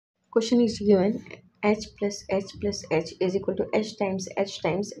Question is given h plus h is equal to h times h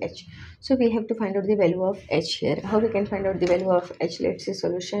times h. So we have to find out the value of h here. How we can find out the value of h? Let's see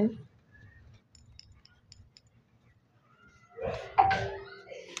solution.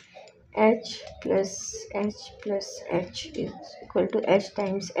 H plus h is equal to h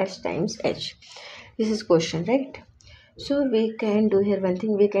times h. This is question, right? So we can do here one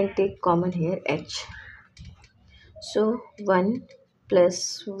thing. We can take common here h. So 1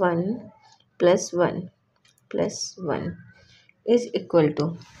 plus 1 plus 1 plus 1 is equal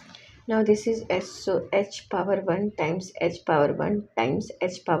to, now this is h, so h power 1 times h power 1 times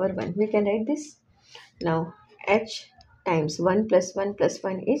h power 1. We can write this. Now h times 1 plus 1 plus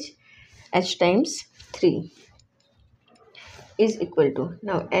 1 is h times 3 is equal to,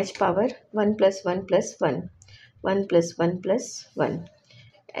 now h power 1 plus 1 plus 1, 1 plus 1 plus 1,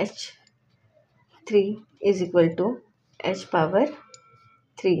 h 3 is equal to h power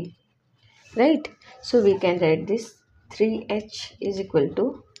 3, right? So we can write this 3h is equal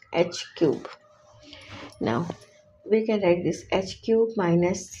to h cube. Now we can write this h cube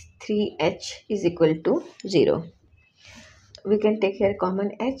minus 3h is equal to 0. We can take here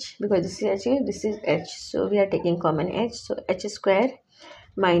common h because this is h here, this is h. So we are taking common h. So h square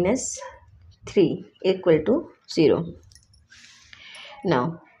minus 3 equal to 0.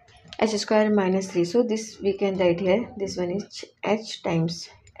 Now h square minus 3. So this we can write here. This one is h times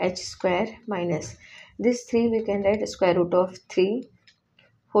h square minus this 3 we can write square root of 3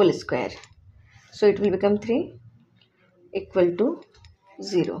 whole square. So it will become 3 equal to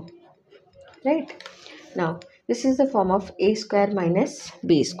 0. Right? Now this is the form of a square minus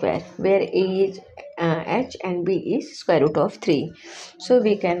b square, where a is h and b is square root of 3. So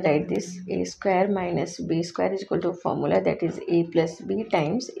we can write this a square minus b square is equal to formula, that is a plus b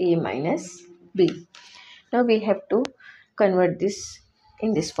times a minus b. Now we have to convert this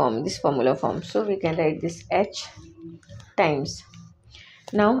in this form, this formula form. So we can write this h times,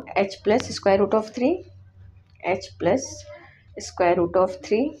 now h plus square root of 3, h plus square root of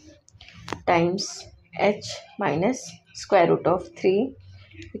 3 times h minus square root of 3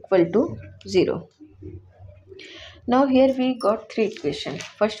 equal to 0. Now here we got three equations.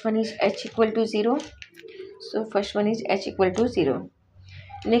 First one is h equal to 0. So first one is h equal to 0.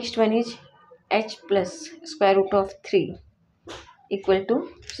 Next one is h plus square root of 3 equal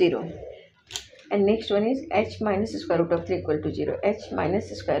to 0. And next one is h minus square root of 3 equal to 0. h minus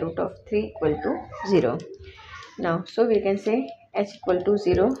square root of 3 equal to 0. Now, so we can say h equal to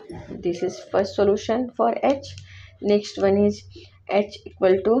 0. This is first solution for h. Next one is h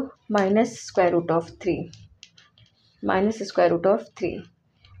equal to minus square root of 3. Minus square root of 3.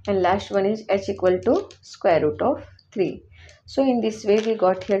 And last one is h equal to square root of 3. So in this way we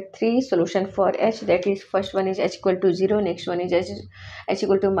got here three solutions for h. That is, first one is h equal to 0. Next one is h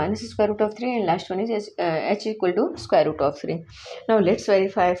equal to minus square root of 3. And last one is h equal to square root of 3. Now let's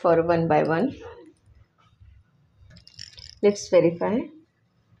verify for one by one. Let's verify.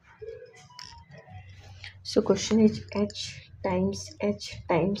 So question is h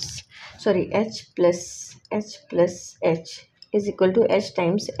plus h is equal to h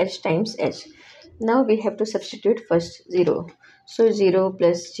times h. Now we have to substitute first 0. So 0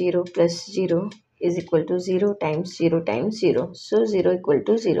 plus 0 plus 0 is equal to 0 times 0 times 0. So 0 equal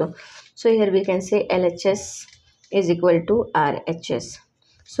to 0. So here we can say LHS is equal to RHS.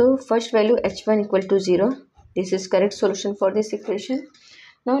 So first value h1 equal to 0. This is correct solution for this equation.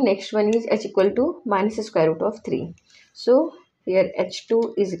 Now next one is h equal to minus square root of 3. So here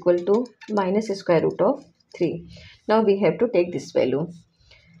h2 is equal to minus square root of 3. Now we have to take this value.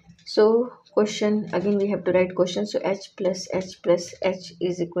 So question, again we have to write question. So h plus h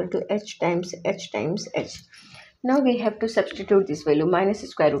is equal to h times h. Now we have to substitute this value, minus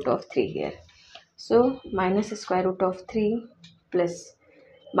square root of 3 here. So minus square root of 3 plus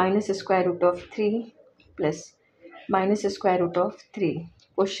minus square root of 3 plus minus square root of 3,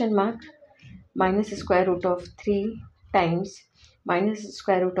 question mark, minus square root of 3 times minus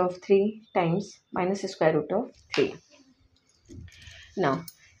square root of 3 times minus square root of 3. Now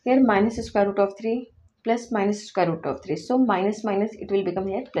here minus square root of 3 plus minus square root of 3. So minus minus it will become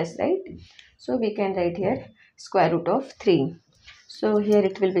here plus, right? So we can write here square root of 3. So here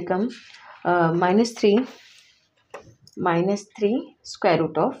it will become minus 3 square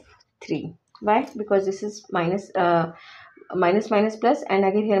root of 3. Why? Because this is minus minus plus, and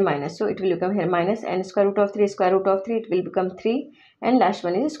again here minus. So it will become here minus, and square root of 3 it will become 3, and last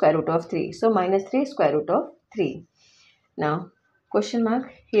one is square root of 3. So minus 3 square root of 3. Now question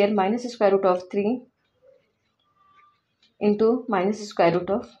mark, here minus square root of 3 into minus square root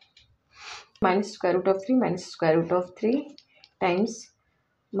of 3 times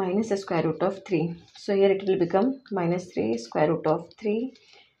minus the square root of 3. So here it will become minus 3 square root of 3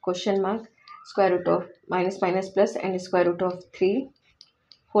 question mark square root of minus minus plus and square root of 3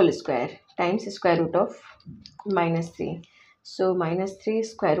 whole square times square root of minus 3. So minus 3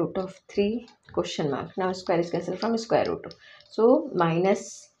 square root of 3 question mark. Now square is cancelled from square root. So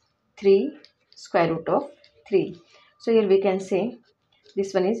minus 3 square root of 3. So here we can say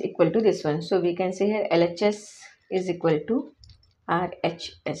this one is equal to this one. So we can say here LHS is equal to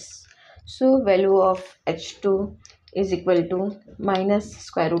RHS. So value of H2 is equal to minus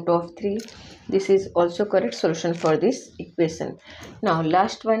square root of 3. This is also correct solution for this equation. Now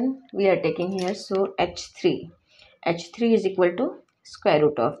last one we are taking here. So H3. H3 is equal to square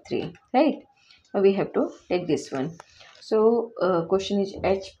root of 3. Right. Now we have to take this one. So question is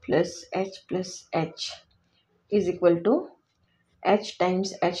H plus H is equal to H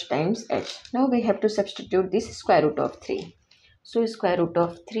times H times H. Now we have to substitute this square root of 3. So square root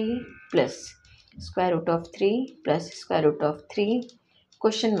of 3 plus square root of 3 plus square root of 3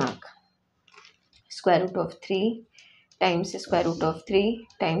 question mark square root of 3 times square root of 3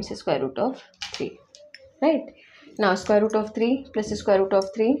 times square root of 3. Right. Now square root of 3 plus square root of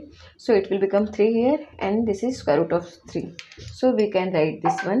 3. So it will become 3 here and this is square root of 3. So we can write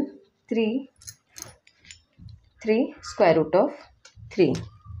this one 3 square root of 3.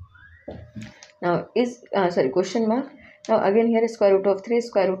 Now is sorry question mark. Now again here square root of 3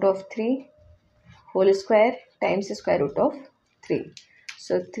 square root of 3 whole square times square root of 3.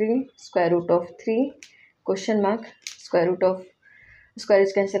 So 3 square root of 3 question mark square root of square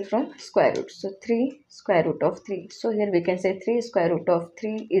is cancelled from square root. So 3 square root of 3. So here we can say 3 square root of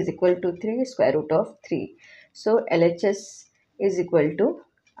 3 is equal to 3 square root of 3. So LHS is equal to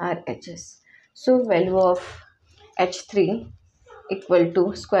RHS. So value of H3 equal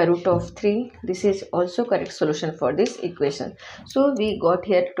to square root of 3. This is also correct solution for this equation. So we got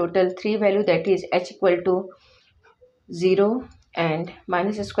here total 3 value, that is H equal to 0 and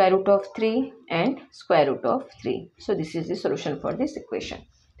minus square root of 3 and square root of 3. So this is the solution for this equation.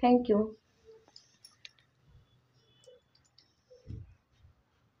 Thank you.